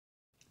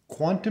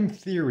Quantum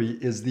theory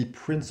is the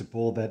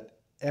principle that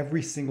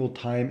every single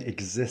time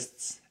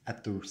exists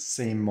at the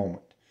same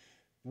moment.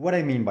 What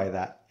I mean by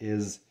that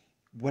is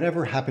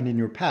whatever happened in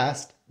your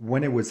past,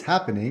 when it was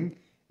happening,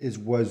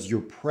 was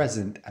your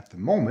present at the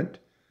moment,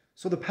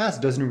 so the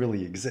past doesn't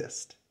really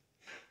exist.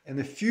 In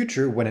the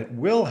future, when it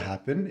will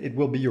happen, it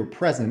will be your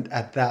present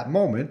at that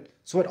moment,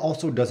 so it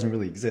also doesn't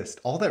really exist.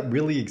 All that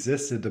really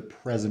exists is the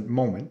present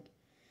moment,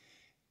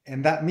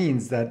 and that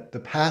means that the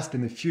past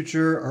and the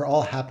future are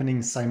all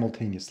happening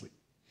simultaneously.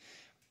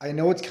 I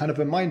know it's kind of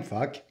a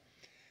mindfuck,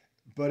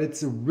 but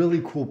it's a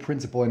really cool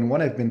principle and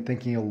one I've been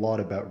thinking a lot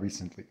about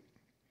recently.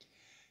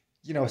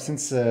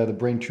 Since the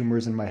brain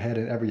tumors in my head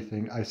and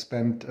everything, I've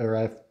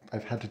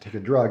had to take a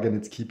drug and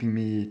it's keeping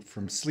me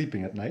from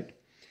sleeping at night.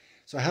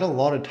 So I had a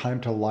lot of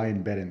time to lie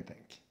in bed and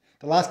think.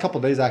 The last couple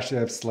of days, actually,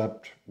 I've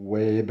slept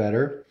way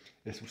better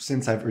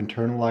since I've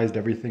internalized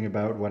everything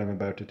about what I'm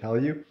about to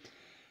tell you.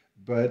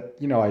 But,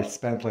 I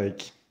spent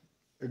like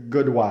a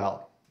good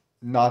while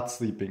not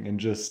sleeping and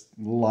just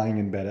lying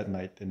in bed at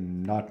night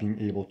and not being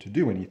able to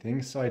do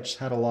anything. So I just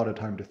had a lot of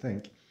time to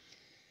think.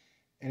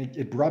 And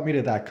it brought me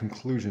to that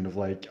conclusion of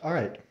like, all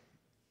right,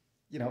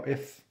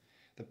 if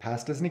the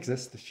past doesn't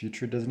exist, the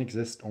future doesn't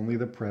exist, only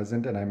the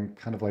present, and I'm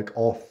kind of like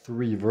all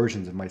three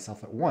versions of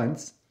myself at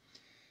once,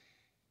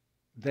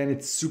 then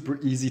it's super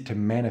easy to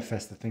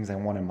manifest the things I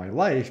want in my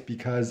life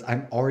because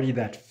I'm already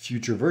that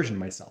future version of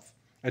myself.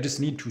 I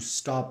just need to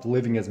stop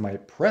living as my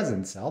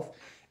present self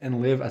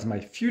and live as my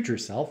future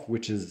self,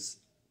 which is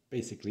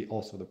basically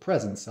also the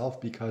present self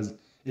because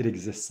it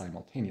exists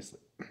simultaneously.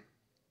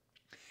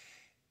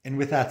 And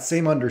with that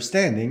same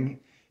understanding,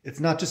 it's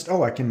not just,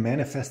 oh, I can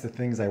manifest the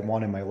things I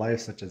want in my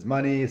life, such as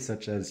money,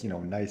 such as,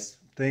 nice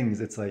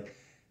things. It's like,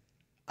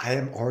 I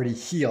am already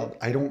healed.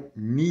 I don't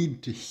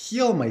need to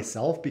heal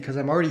myself because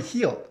I'm already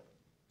healed.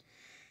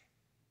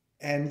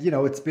 And,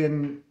 it's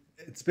been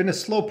a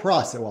slow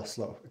process,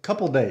 a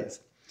couple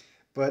days.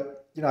 But,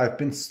 I've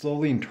been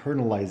slowly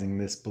internalizing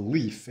this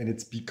belief and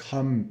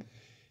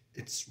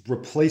it's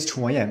replaced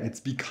who I am. It's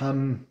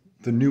become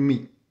the new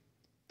me,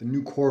 the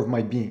new core of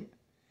my being.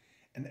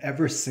 And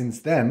ever since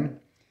then,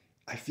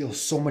 I feel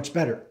so much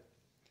better.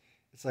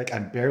 It's like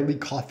I'm barely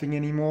coughing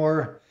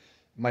anymore.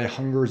 My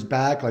hunger's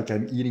back, like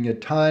I'm eating a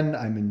ton.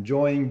 I'm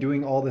enjoying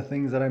doing all the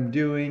things that I'm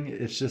doing.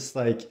 It's just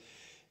like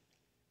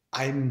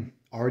I'm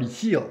already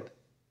healed.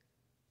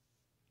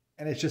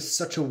 And it's just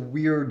such a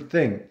weird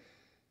thing.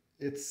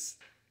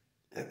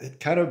 It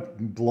kind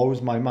of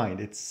blows my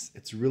mind.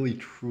 It's really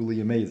truly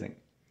amazing.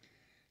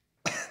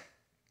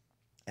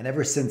 And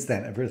ever since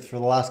then, for the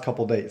last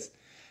couple days,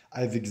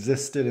 I've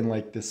existed in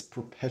like this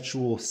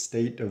perpetual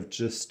state of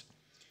just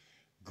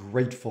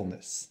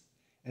gratefulness.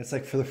 And it's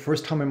like for the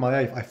first time in my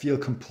life, I feel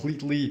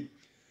completely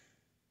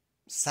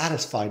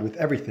satisfied with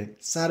everything.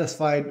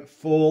 Satisfied,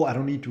 full. I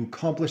don't need to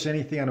accomplish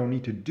anything. I don't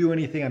need to do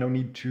anything. I don't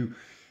need to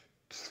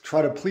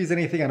try to please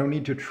anything. I don't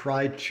need to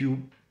try to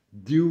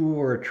do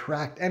or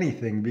attract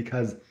anything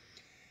because,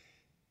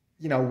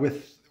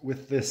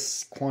 with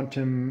this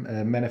quantum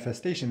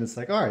manifestation, it's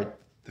like, all right,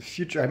 the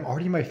future, I'm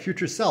already my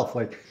future self.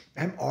 Like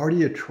I'm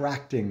already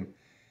attracting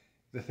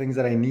the things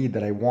that I need,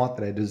 that I want,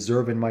 that I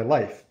deserve in my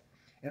life.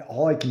 And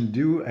all I can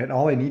do and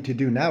all I need to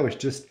do now is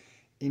just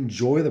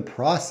enjoy the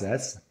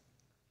process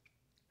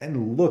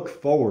and look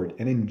forward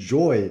and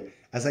enjoy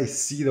as I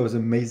see those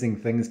amazing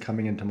things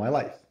coming into my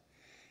life.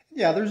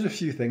 Yeah, there's a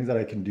few things that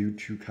I can do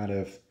to kind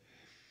of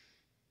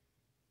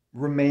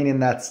remain in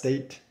that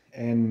state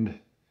and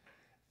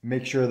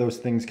make sure those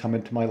things come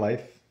into my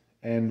life.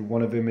 And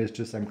one of them is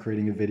just I'm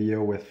creating a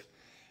video with,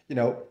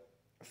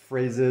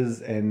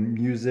 phrases and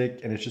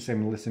music, and it's just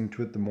I'm listening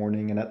to it in the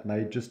morning and at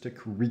night just to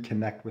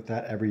reconnect with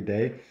that every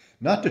day,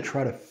 not to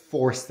try to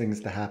force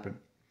things to happen,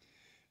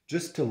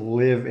 just to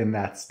live in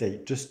that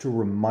state, just to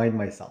remind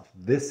myself,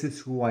 this is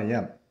who I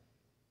am.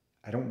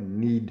 I don't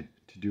need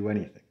to do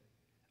anything.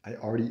 I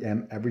already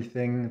am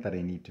everything that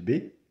I need to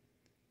be.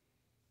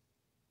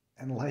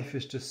 And life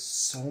is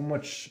just so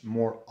much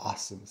more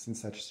awesome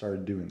since I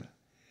started doing that.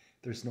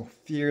 There's no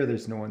fear,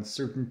 there's no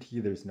uncertainty,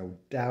 there's no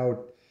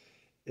doubt.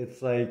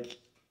 It's like,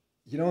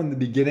 in the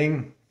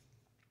beginning,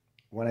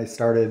 when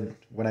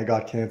I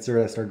got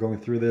cancer, I started going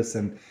through this,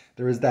 and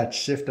there was that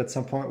shift at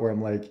some point where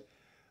I'm like,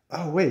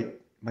 oh, wait,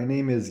 my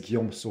name is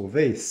Guillaume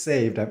Sauvé,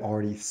 saved, I'm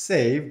already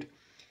saved.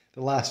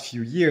 The last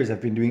few years,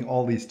 I've been doing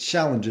all these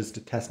challenges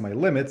to test my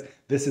limits.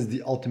 This is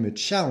the ultimate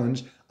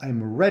challenge.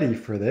 I'm ready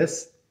for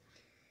this.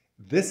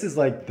 This is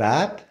like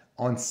that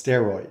on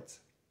steroids.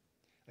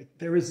 Like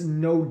there is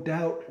no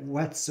doubt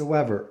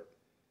whatsoever.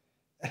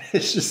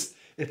 It's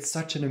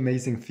such an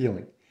amazing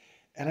feeling.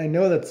 And I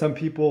know that some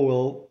people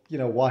will,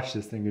 watch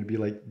this thing and be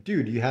like,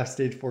 dude, you have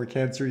stage 4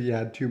 cancer, you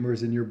had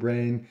tumors in your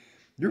brain,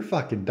 you're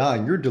fucking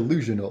dying, you're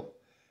delusional.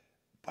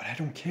 But I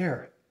don't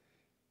care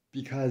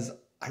because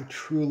I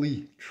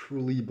truly,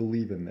 truly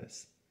believe in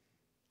this.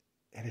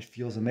 And it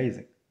feels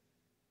amazing.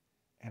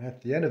 And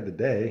at the end of the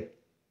day,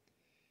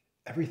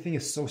 everything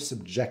is so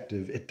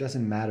subjective. It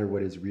doesn't matter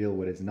what is real,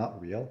 what is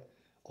not real.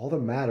 All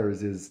that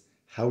matters is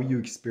how you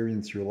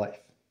experience your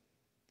life.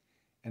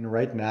 And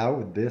right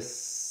now,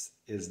 this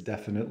is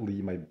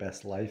definitely my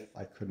best life.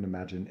 I couldn't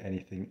imagine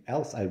anything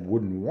else. I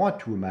wouldn't want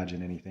to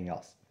imagine anything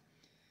else.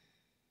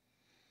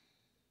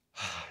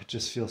 It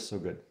just feels so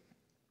good.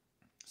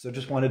 So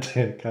just wanted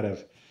to kind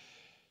of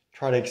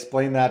try to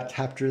explain that,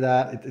 capture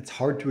that. It's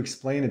hard to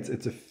explain.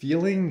 It's a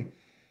feeling,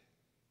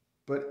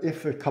 but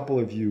if a couple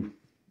of you,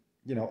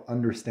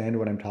 understand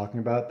what I'm talking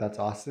about, that's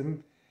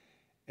awesome.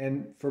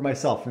 And for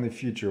myself in the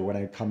future, when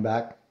I come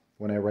back,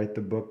 when I write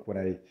the book, when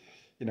I,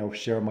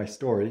 share my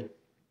story,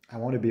 I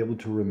want to be able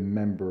to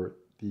remember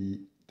the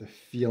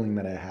feeling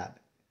that I had.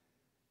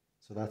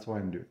 So that's why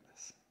I'm doing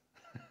this.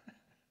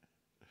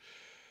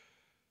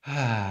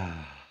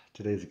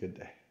 Today's a good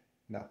day.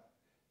 No,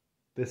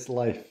 this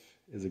life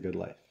is a good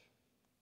life.